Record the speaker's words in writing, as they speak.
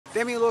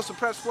Damian Lewis with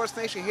Prep Sports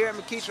Nation here at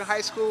McEachern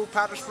High School,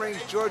 Powder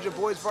Springs, Georgia.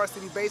 Boys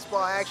varsity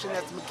baseball action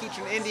as the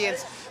McEachern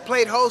Indians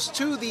played host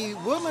to the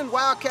Woodland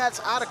Wildcats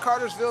out of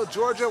Cartersville,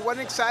 Georgia. What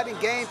an exciting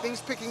game.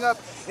 Things picking up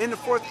in the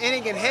 4th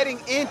inning and heading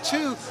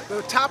into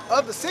the top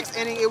of the 6th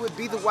inning. It would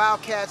be the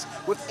Wildcats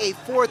with a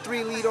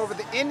 4-3 lead over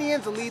the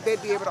Indians, a lead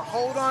they'd be able to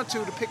hold on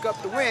to pick up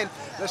the win.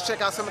 Let's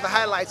check out some of the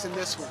highlights in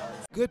this one.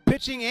 Good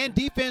pitching and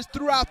defense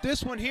throughout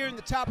this one here in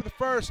the top of the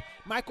first.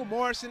 Michael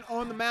Morrison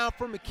on the mound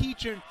for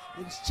McEachern,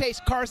 and it's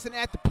Chase Carson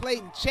at the plate.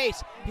 And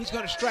Chase, he's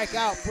going to strike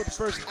out for the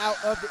first out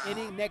of the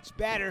inning. Next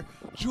batter,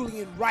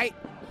 Julian Wright.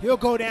 He'll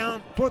go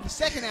down for the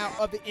second out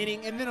of the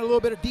inning, and then a little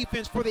bit of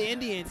defense for the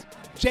Indians.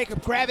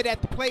 Jacob Gravitt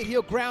at the plate.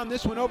 He'll ground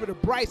this one over to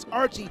Bryce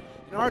Archie,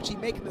 and Archie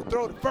making the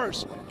throw to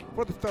first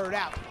for the third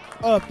out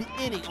of the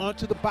inning. On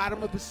to the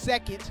bottom of the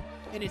second,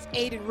 and it's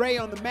Aiden Ray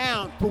on the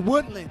mound for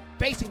Woodland,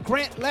 facing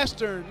Grant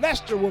Lester.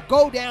 Lester will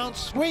go down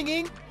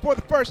swinging for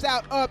the first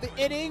out of the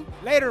inning.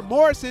 Later,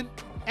 Morrison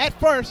at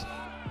first,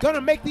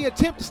 gonna make the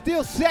attempt to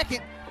steal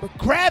second, but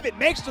Gravitt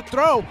makes the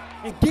throw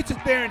and gets it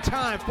there in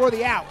time for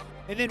the out.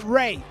 And then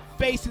Ray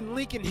facing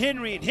Lincoln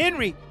Henry, and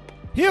Henry,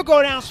 he'll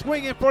go down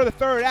swinging for the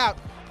third out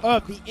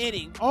of the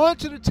inning. On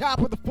to the top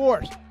of the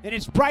fourth, and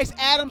it's Bryce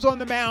Adams on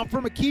the mound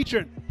for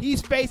McEachern.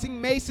 He's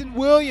facing Mason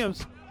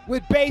Williams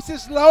with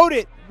bases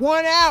loaded,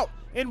 one out.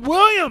 And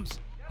Williams,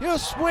 he'll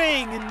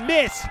swing and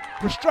miss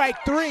for strike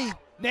 3.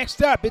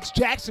 Next up, it's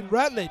Jackson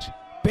Rutledge.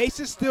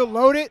 Bases still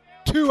loaded,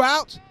 2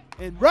 outs.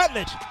 And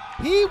Rutledge,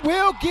 he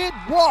will get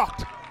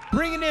walked,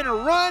 bringing in a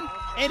run,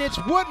 and it's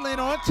Woodland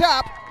on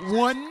top,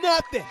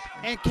 1-0.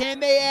 And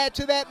can they add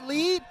to that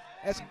lead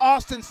as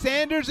Austin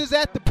Sanders is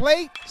at the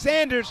plate?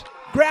 Sanders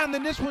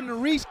grounding this one to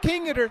Reese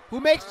Kingeter, who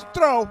makes the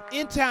throw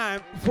in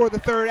time for the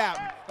third out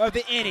of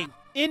the inning.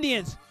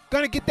 Indians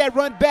gonna get that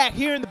run back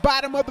here in the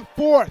bottom of the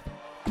 4th.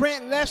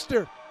 Grant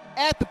Lester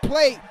at the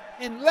plate,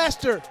 and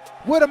Lester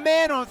with a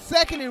man on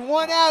second and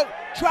 1 out,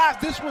 drives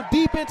this one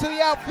deep into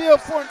the outfield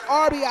for an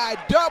RBI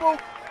double,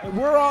 and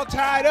we're all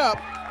tied up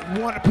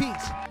 1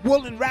 apiece.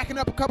 Woodland racking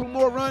up a couple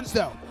more runs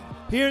though.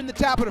 Here in the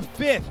top of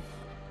the 5th,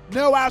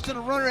 no outs and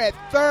a runner at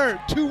third,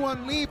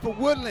 2-1 lead for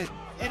Woodland,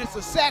 and it's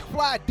a sac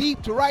fly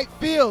deep to right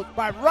field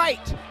by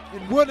Wright,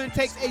 and Woodland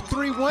takes a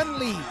 3-1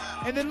 lead.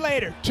 And then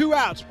later, 2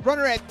 outs,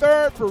 runner at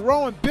third for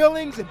Rowan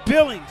Billings, and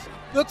Billings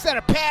looks at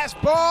a pass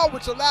ball,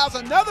 which allows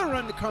another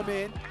run to come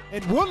in,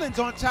 and Woodland's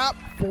on top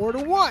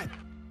 4-1.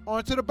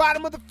 On to the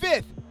bottom of the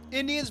 5th.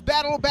 Indians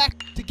battle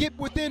back to get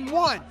within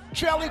 1.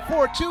 Trailing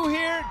 4-2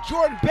 here.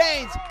 Jordan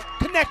Baines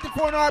connected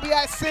for an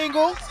RBI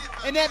single,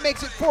 and that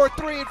makes it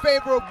 4-3 in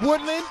favor of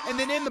Woodland. And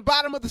then in the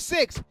bottom of the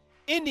 6th,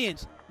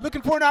 Indians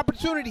looking for an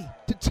opportunity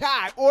to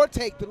tie or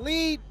take the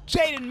lead.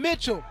 Jaden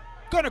Mitchell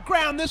gonna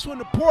ground this one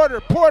to Porter.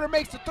 Porter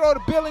makes the throw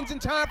to Billings in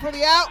time for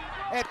the out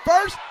at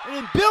first, and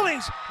then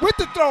Billings with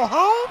the throw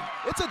home.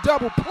 It's a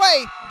double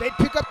play. They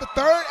pick up the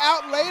third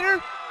out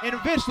later and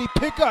eventually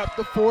pick up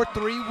the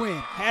 4-3 win.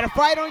 Had a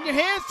fight on your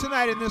hands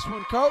tonight in this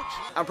one, Coach.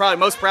 I'm probably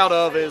most proud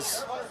of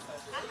is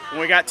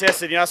when we got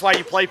tested. You know, that's why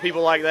you play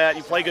people like that.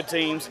 You play good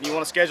teams, and you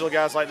want to schedule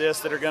guys like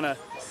this that are going to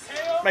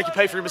make you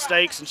pay for your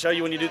mistakes and show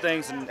you when you do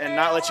things and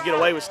not let you get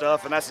away with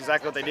stuff, and that's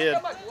exactly what they did.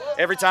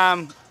 Every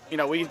time, you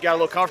know, we got a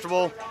little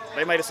comfortable,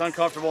 they made us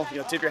uncomfortable. You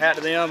know, tip your hat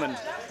to them, and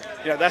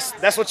you know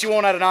that's what you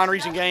want out of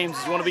non-region games.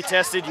 Is you want to be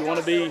tested, you want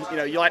to be, you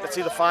know, you like to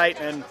see the fight,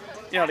 and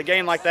you know, in a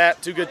game like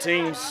that, 2 good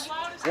teams,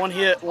 1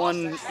 hit,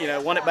 one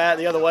at bat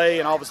the other way,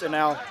 and all of a sudden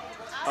now,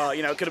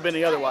 you know, it could have been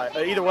the other way.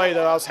 Either way,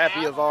 though, I was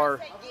happy of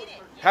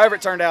however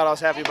it turned out. I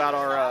was happy about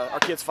our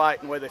kids'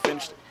 fight and the way they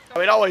finished it. I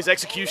mean, always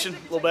execution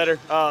a little better.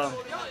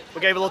 We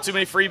gave a little too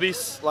many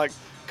freebies, like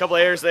a couple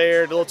of errors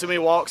there, a little too many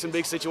walks in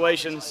big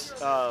situations.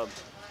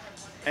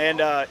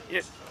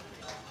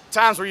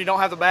 Times where you don't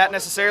have the bat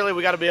necessarily,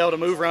 we got to be able to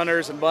move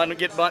runners and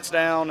get bunts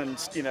down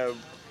and, you know,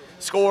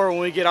 score when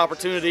we get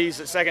opportunities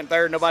at second,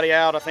 third, nobody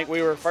out. I think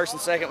we were first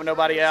and second with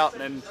nobody out,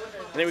 and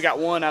I think we got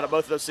 1 out of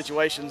both of those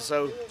situations.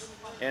 So,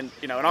 and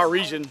you know, in our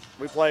region,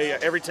 we play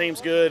every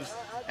team's good,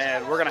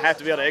 and we're going to have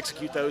to be able to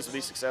execute those to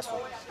be successful.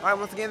 All right,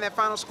 once again, that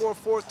final score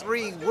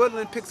 4-3.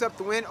 Woodland picks up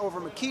the win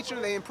over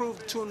McEachern. They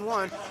improved to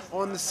 2-1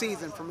 on the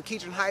season. From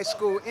McEachern High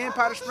School in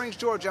Powder Springs,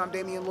 Georgia, I'm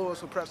Damian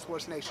Lewis with Prep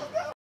Sports Nation.